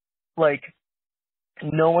 Like,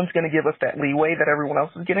 no one's going to give us that leeway that everyone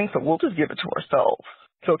else is getting, so we'll just give it to ourselves.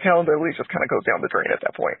 So accountability just kind of goes down the drain at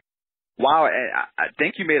that point. Wow, and I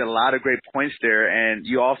think you made a lot of great points there, and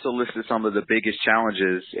you also listed some of the biggest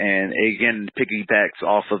challenges, and again, piggybacks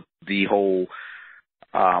off of the whole,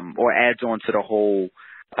 or adds on to the whole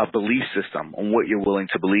belief system on what you're willing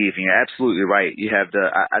to believe. And you're absolutely right. You have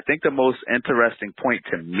I think the most interesting point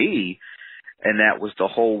to me, and that was the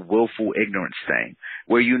whole willful ignorance thing,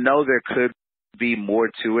 where you know there could be more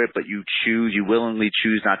to it, but you willingly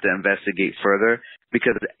choose not to investigate further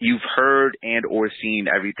because you've heard and or seen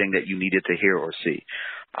everything that you needed to hear or see.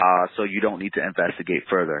 So you don't need to investigate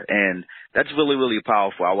further. And that's really, really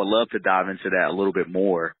powerful. I would love to dive into that a little bit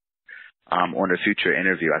more on a future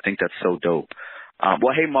interview. I think that's so dope.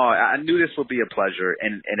 Well, hey, Ma, I knew this would be a pleasure,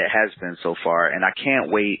 and it has been so far. And I can't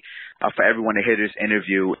wait for everyone to hear this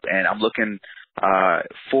interview. And I'm looking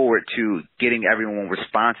forward to getting everyone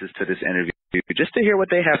responses to this interview just to hear what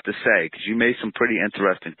they have to say, because you made some pretty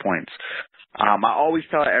interesting points. I always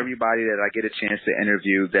tell everybody that I get a chance to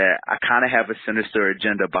interview that I kind of have a sinister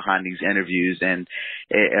agenda behind these interviews, and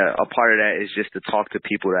a part of that is just to talk to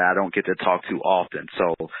people that I don't get to talk to often.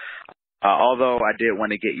 So although I did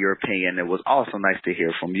want to get your opinion, it was also nice to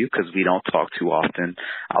hear from you because we don't talk too often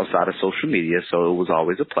outside of social media, so it was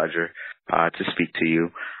always a pleasure to speak to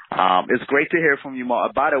you. It's great to hear from you,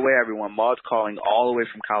 Ma. By the way, everyone, Ma's calling all the way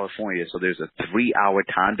from California, so there's a 3-hour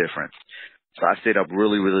time difference. So I stayed up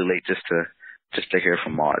really, really late just to hear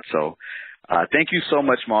from Ma. So thank you so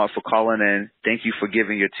much, Ma, for calling in. Thank you for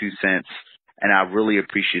giving your 2 cents, and I really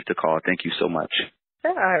appreciate the call. Thank you so much.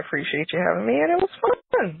 Yeah, I appreciate you having me, and it was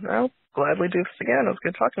fun. I'll gladly do this again. It was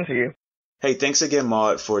good talking to you. Hey, thanks again,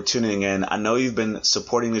 Maud, for tuning in. I know you've been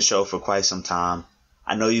supporting the show for quite some time.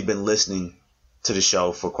 I know you've been listening to the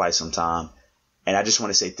show for quite some time. And I just want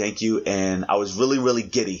to say thank you. And I was really, really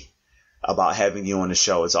giddy about having you on the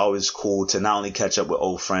show. It's always cool to not only catch up with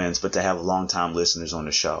old friends, but to have longtime listeners on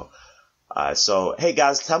the show. So, hey,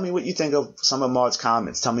 guys, tell me what you think of some of Maud's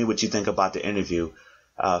comments. Tell me what you think about the interview.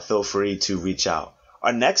 Feel free to reach out.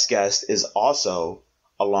 Our next guest is also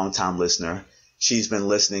a longtime listener. She's been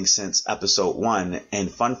listening since episode 1. And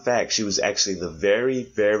fun fact, she was actually the very,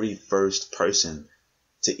 very first person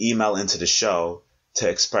to email into the show to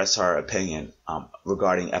express her opinion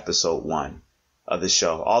regarding episode 1 of the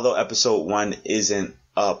show. Although episode 1 isn't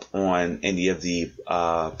up on any of the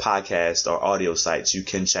podcast or audio sites, you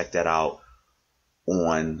can check that out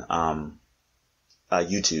on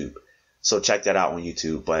YouTube. So check that out on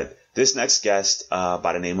YouTube. But this next guest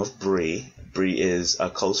by the name of Bree is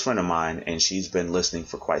a close friend of mine, and she's been listening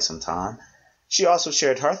for quite some time. She also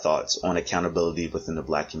shared her thoughts on accountability within the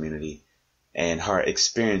Black community and her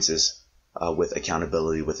experiences with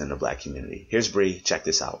accountability within the Black community. Here's Bree. Check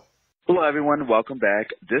this out. Hello, everyone. Welcome back.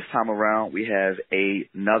 This time around, we have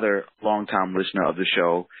another longtime listener of the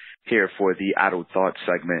show here for the Idle Thoughts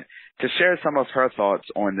segment to share some of her thoughts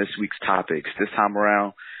on this week's topics. This time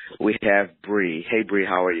around, we have Bree. Hey, Bree,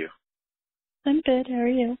 how are you? I'm good. How are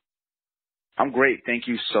you? I'm great. Thank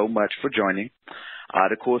you so much for joining.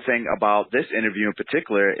 The cool thing about this interview in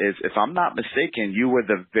particular is, if I'm not mistaken, you were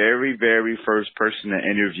the very, very first person to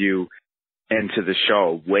interview into the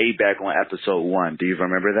show way back on episode 1. Do you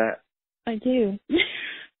remember that? I do.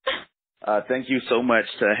 Thank you so much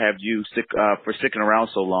to have you for sticking around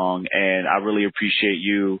so long, and I really appreciate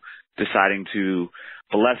you deciding to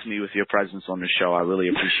bless me with your presence on the show. I really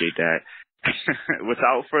appreciate that.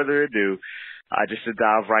 Without further ado, just to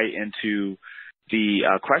dive right into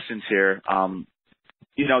the questions here.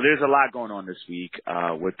 There's a lot going on this week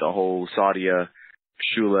with the whole Saudia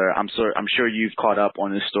Shuler. I'm sure you've caught up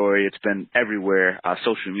on this story. It's been everywhere,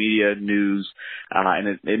 social media, news, and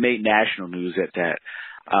it made national news at that.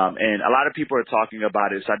 And a lot of people are talking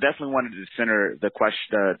about it. So I definitely wanted to center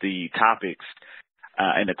the topics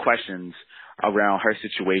and the questions around her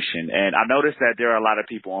situation. And I noticed that there are a lot of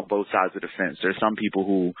people on both sides of the fence. There are some people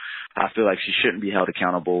who feel like she shouldn't be held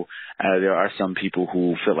accountable. There are some people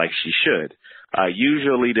who feel like she should.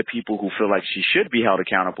 Usually the people who feel like she should be held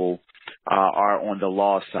accountable are on the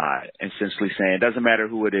law side, essentially saying it doesn't matter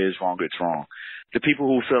who it is, wrong, it's wrong. The people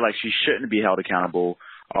who feel like she shouldn't be held accountable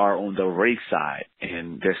are on the race side,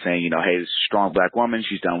 and they're saying, hey, this is a strong Black woman,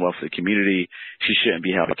 she's done well for the community, she shouldn't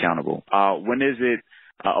be held accountable. When is it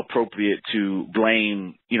appropriate to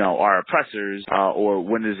blame, our oppressors, or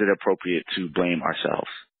when is it appropriate to blame ourselves?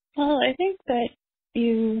 Well, I think that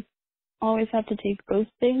you always have to take both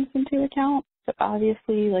things into account. So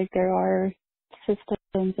obviously, like, there are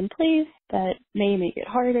systems in place that may make it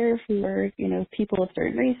harder for, people of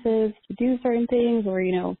certain races to do certain things, or,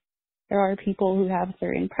 there are people who have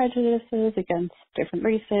certain prejudices against different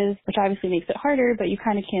races, which obviously makes it harder, but you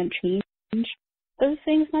kind of can't change those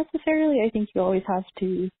things necessarily. I think you always have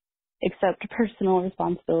to accept personal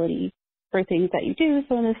responsibility for things that you do.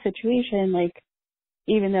 So in this situation, like,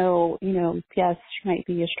 even though, yes, she might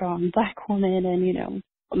be a strong Black woman and,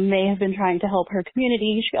 may have been trying to help her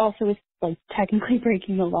community, she also is, like, technically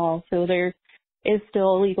breaking the law. So there is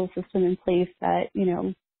still a legal system in place that,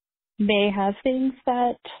 may have things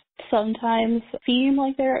that sometimes seem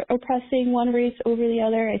like they're oppressing one race over the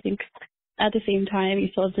other. I think at the same time, you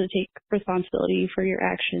still have to take responsibility for your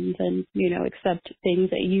actions and, accept things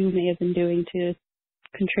that you may have been doing to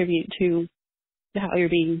contribute to how you're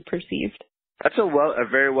being perceived. That's a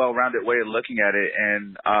very well-rounded way of looking at it,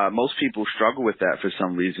 and most people struggle with that for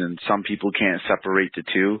some reason. Some people can't separate the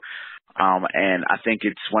two, and I think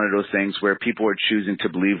it's one of those things where people are choosing to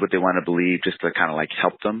believe what they want to believe just to kind of like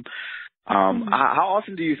help them. How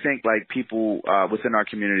often do you think, like, people within our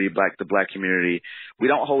community, the Black community, we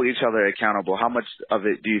don't hold each other accountable? How much of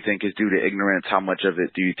it do you think is due to ignorance? How much of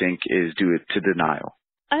it do you think is due to denial?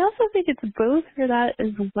 I also think it's both for that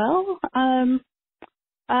as well.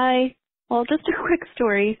 Well, just a quick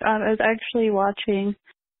story. I was actually watching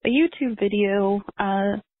a YouTube video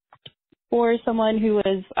for someone who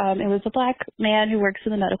was, it was a Black man who works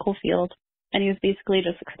in the medical field, and he was basically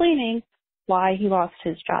just explaining why he lost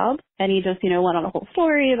his job. And he just, went on a whole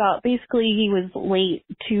story about basically he was late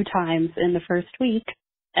 2 times in the first week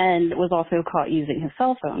and was also caught using his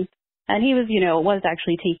cell phone. And he was, was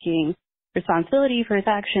actually taking responsibility for his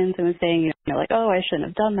actions and was saying, like, oh, I shouldn't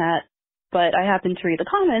have done that. But I happened to read the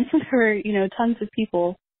comments, and there were, tons of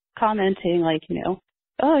people commenting, like,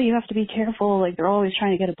 oh, you have to be careful, like, they're always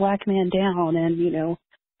trying to get a Black man down, and,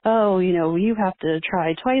 oh, you have to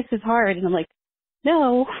try twice as hard. And I'm like,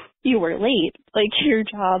 no, you were late. Like, your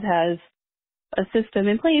job has a system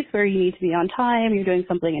in place where you need to be on time, you're doing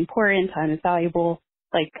something important, time is valuable.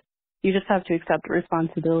 Like, you just have to accept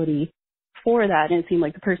responsibility for that. And it seemed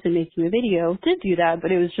like the person making the video did do that,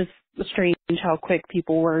 but it was just strange how quick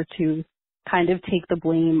people were to kind of take the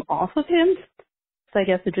blame off of him. So I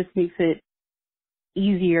guess it just makes it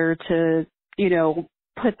easier to,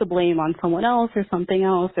 put the blame on someone else or something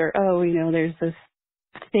else, or, oh, there's this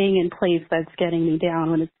thing in place that's getting me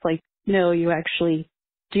down, when it's like, no, you actually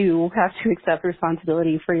do have to accept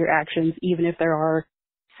responsibility for your actions, even if there are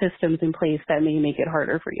systems in place that may make it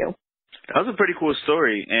harder for you. That was a pretty cool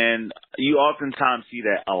story, and you oftentimes see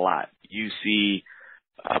that a lot. You see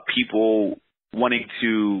people wanting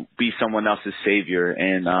to be someone else's savior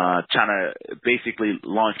and trying to basically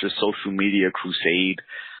launch a social media crusade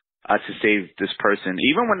to save this person,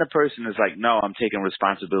 even when the person is like, no, I'm taking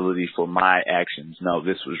responsibility for my actions. No,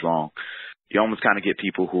 this was wrong. You almost kind of get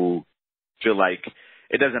people who feel like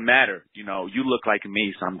it doesn't matter. You look like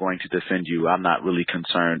me, so I'm going to defend you. I'm not really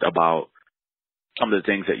concerned about some of the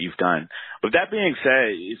things that you've done. With that being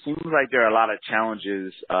said, it seems like there are a lot of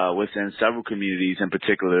challenges within several communities, in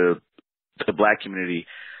particular the Black community,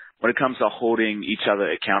 when it comes to holding each other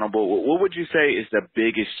accountable. What would you say is the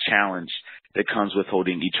biggest challenge that comes with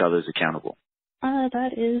holding each other accountable?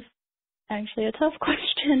 That is actually a tough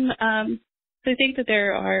question. So I think that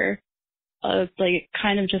there are,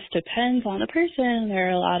 kind of just depends on the person. There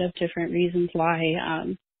are a lot of different reasons why,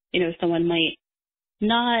 someone might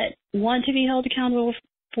not want to be held accountable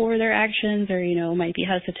for their actions, or, might be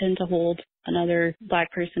hesitant to hold another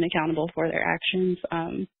Black person accountable for their actions.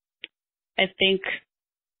 I think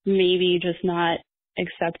maybe just not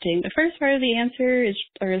accepting the first part of the answer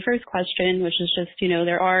or the first question, which is just,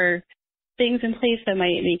 there are things in place that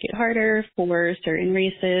might make it harder for certain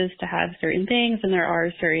races to have certain things, and there are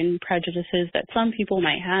certain prejudices that some people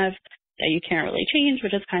might have that you can't really change, but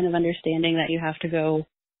just kind of understanding that you have to go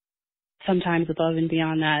sometimes above and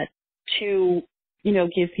beyond that to,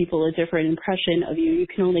 give people a different impression of you. You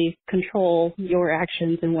can only control your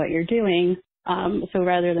actions and what you're doing. So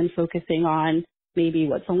rather than focusing on maybe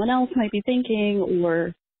what someone else might be thinking,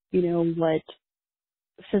 or, what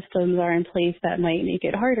systems are in place that might make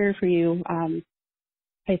it harder for you,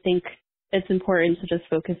 I think it's important to just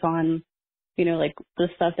focus on, the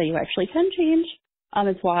stuff that you actually can change.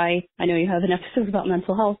 It's why I know you have an episode about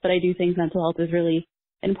mental health, but I do think mental health is really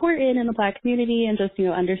important in the Black community, and just,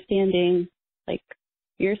 understanding,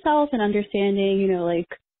 yourself and understanding,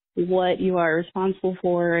 what you are responsible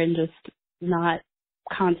for, and just not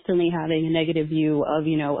constantly having a negative view of,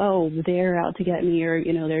 oh, they're out to get me, or,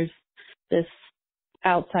 there's this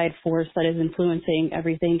outside force that is influencing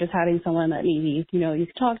everything. Just having someone that maybe, you can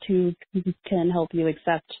talk to can help you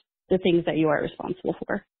accept the things that you are responsible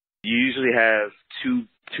for. You usually have two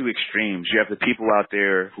extremes. You have the people out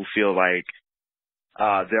there who feel like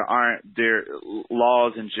their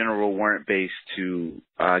laws in general weren't based to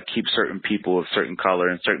keep certain people of certain color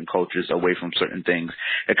and certain cultures away from certain things.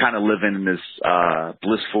 They're kind of living in this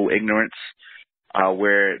blissful ignorance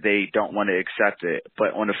where they don't want to accept it.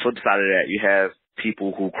 But on the flip side of that, you have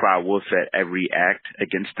people who cry wolf at every act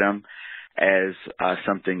against them as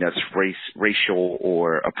something that's racial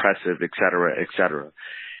or oppressive, et cetera, et cetera.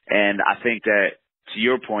 And I think that, to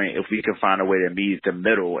your point, if we can find a way to meet the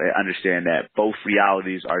middle and understand that both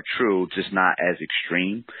realities are true, just not as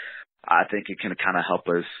extreme, I think it can kind of help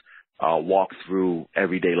us walk through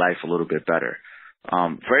everyday life a little bit better.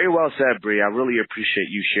 Very well said, Bree. I really appreciate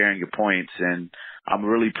you sharing your points, and I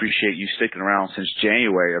really appreciate you sticking around since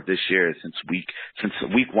January of this year, since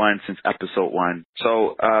week one, since episode 1.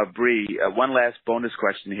 So, Bree, one last bonus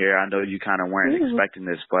question here. I know you kind of weren't expecting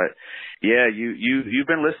this, but yeah, you've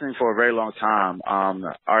been listening for a very long time.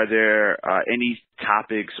 Are there any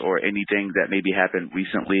topics or anything that maybe happened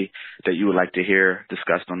recently that you would like to hear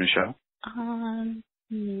discussed on the show?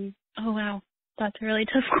 Oh wow, that's a really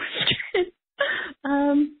tough question.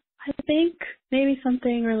 I think maybe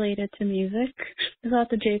something related to music. I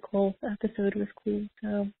thought the J. Cole episode was cool.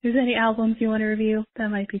 So if there's any albums you want to review, that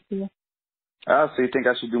might be cool. So you think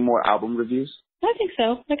I should do more album reviews? I think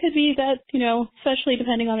so. That could be that, especially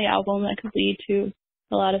depending on the album, that could lead to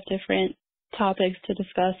a lot of different topics to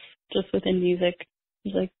discuss just within music.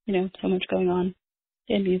 There's so much going on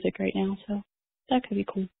in music right now. So that could be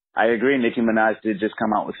cool. I agree. Nicki Minaj did just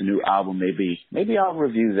come out with a new album. Maybe I'll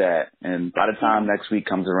review that. And by the time next week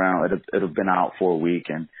comes around, it'll been out for a week.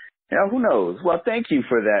 And, who knows? Well, thank you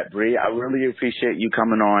for that, Bree. I really appreciate you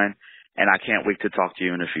coming on, and I can't wait to talk to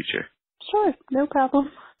you in the future. Sure. No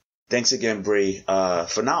problem. Thanks again, Bree,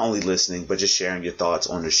 for not only listening, but just sharing your thoughts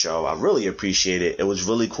on the show. I really appreciate it. It was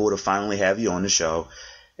really cool to finally have you on the show,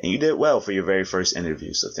 and you did well for your very first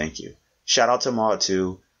interview. So thank you. Shout out to Maud,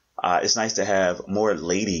 too. It's nice to have more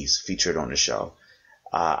ladies featured on the show.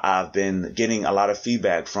 I've been getting a lot of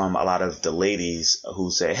feedback from a lot of the ladies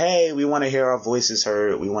who say, hey, we want to hear our voices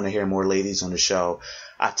heard. We want to hear more ladies on the show.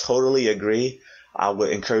 I totally agree. I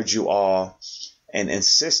would encourage you all and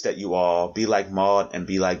insist that you all be like Maud and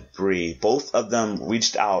be like Bree. Both of them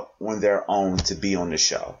reached out on their own to be on the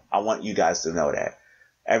show. I want you guys to know that.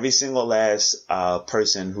 Every single last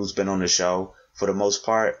person who's been on the show, for the most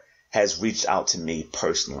part, has reached out to me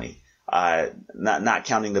personally, not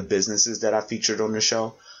counting the businesses that I featured on the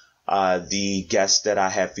show. The guests that I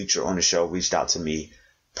have featured on the show reached out to me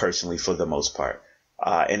personally for the most part,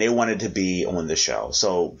 and they wanted to be on the show.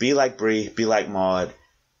 So be like Bree, be like Maud,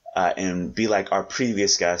 and be like our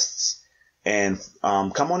previous guests, and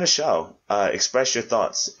come on the show, express your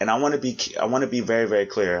thoughts. And I want to be very, very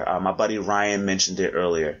clear. My buddy Ryan mentioned it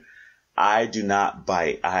earlier. I do not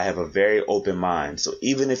bite. I have a very open mind. So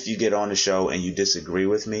even if you get on the show and you disagree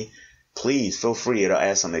with me, please feel free. It'll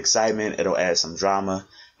add some excitement. It'll add some drama.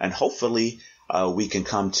 And hopefully we can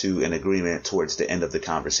come to an agreement towards the end of the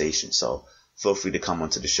conversation. So feel free to come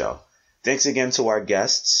onto the show. Thanks again to our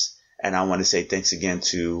guests. And I want to say thanks again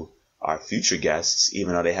to our future guests,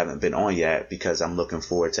 even though they haven't been on yet, because I'm looking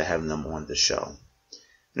forward to having them on the show.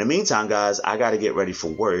 In the meantime, guys, I got to get ready for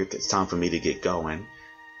work. It's time for me to get going.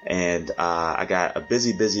 And I got a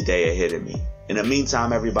busy day ahead of me. In the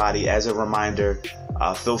meantime, everybody, as a reminder,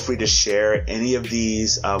 feel free to share any of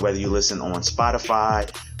these, whether you listen on Spotify,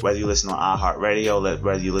 whether you listen on iHeartRadio,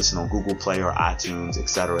 whether you listen on Google Play or iTunes,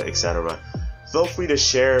 etc., etc. Feel free to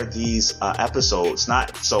share these episodes,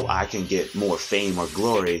 not so I can get more fame or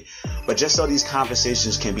glory, but just so these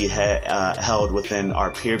conversations can be held within our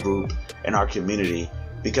peer group and our community.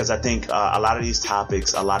 Because I think a lot of these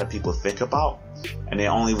topics, a lot of people think about, and they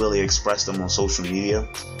only really express them on social media.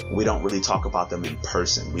 We don't really talk about them in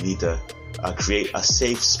person. We need to create a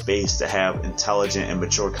safe space to have intelligent and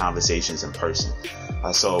mature conversations in person.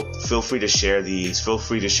 So feel free to share these. Feel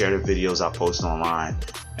free to share the videos I post online,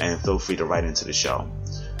 and feel free to write into the show.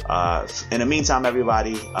 In the meantime,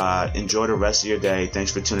 everybody, enjoy the rest of your day.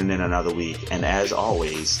 Thanks for tuning in another week. And as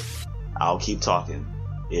always, I'll keep talking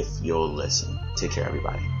if you'll listen. Take care,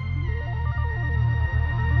 everybody.